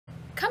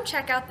Come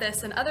check out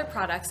this and other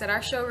products at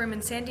our showroom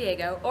in San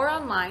Diego or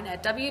online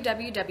at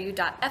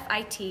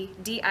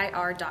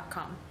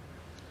www.fitdir.com.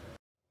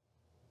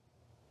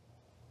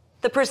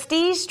 The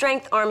Prestige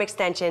Strength Arm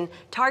Extension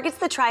targets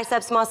the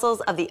triceps muscles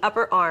of the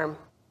upper arm.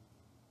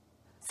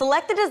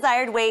 Select the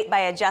desired weight by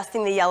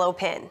adjusting the yellow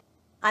pin.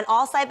 On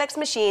all Cybex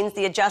machines,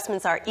 the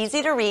adjustments are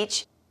easy to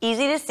reach,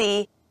 easy to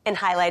see, and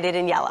highlighted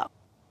in yellow.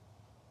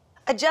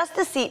 Adjust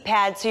the seat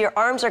pad so your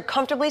arms are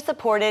comfortably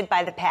supported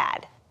by the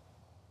pad.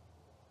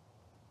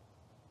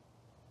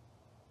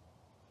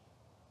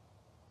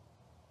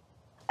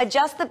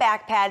 Adjust the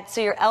back pad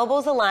so your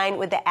elbows align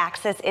with the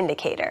axis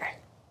indicator.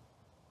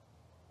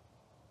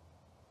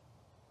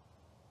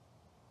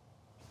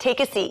 Take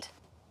a seat.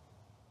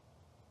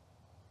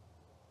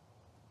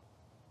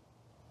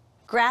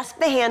 Grasp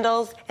the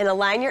handles and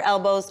align your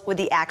elbows with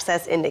the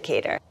axis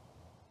indicator.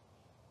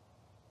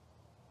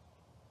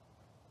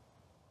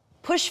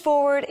 Push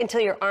forward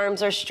until your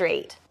arms are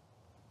straight.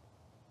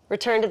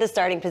 Return to the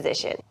starting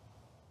position.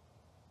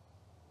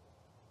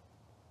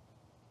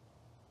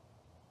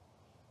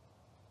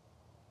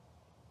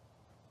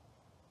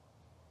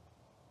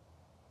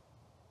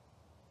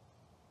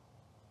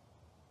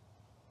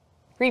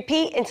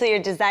 Repeat until your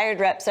desired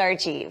reps are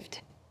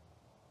achieved.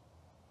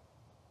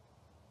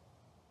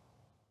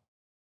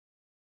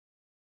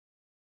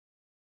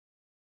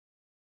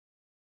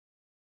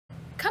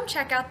 Come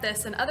check out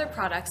this and other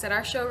products at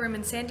our showroom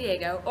in San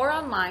Diego or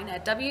online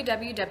at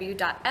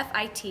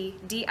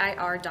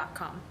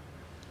www.fitdir.com.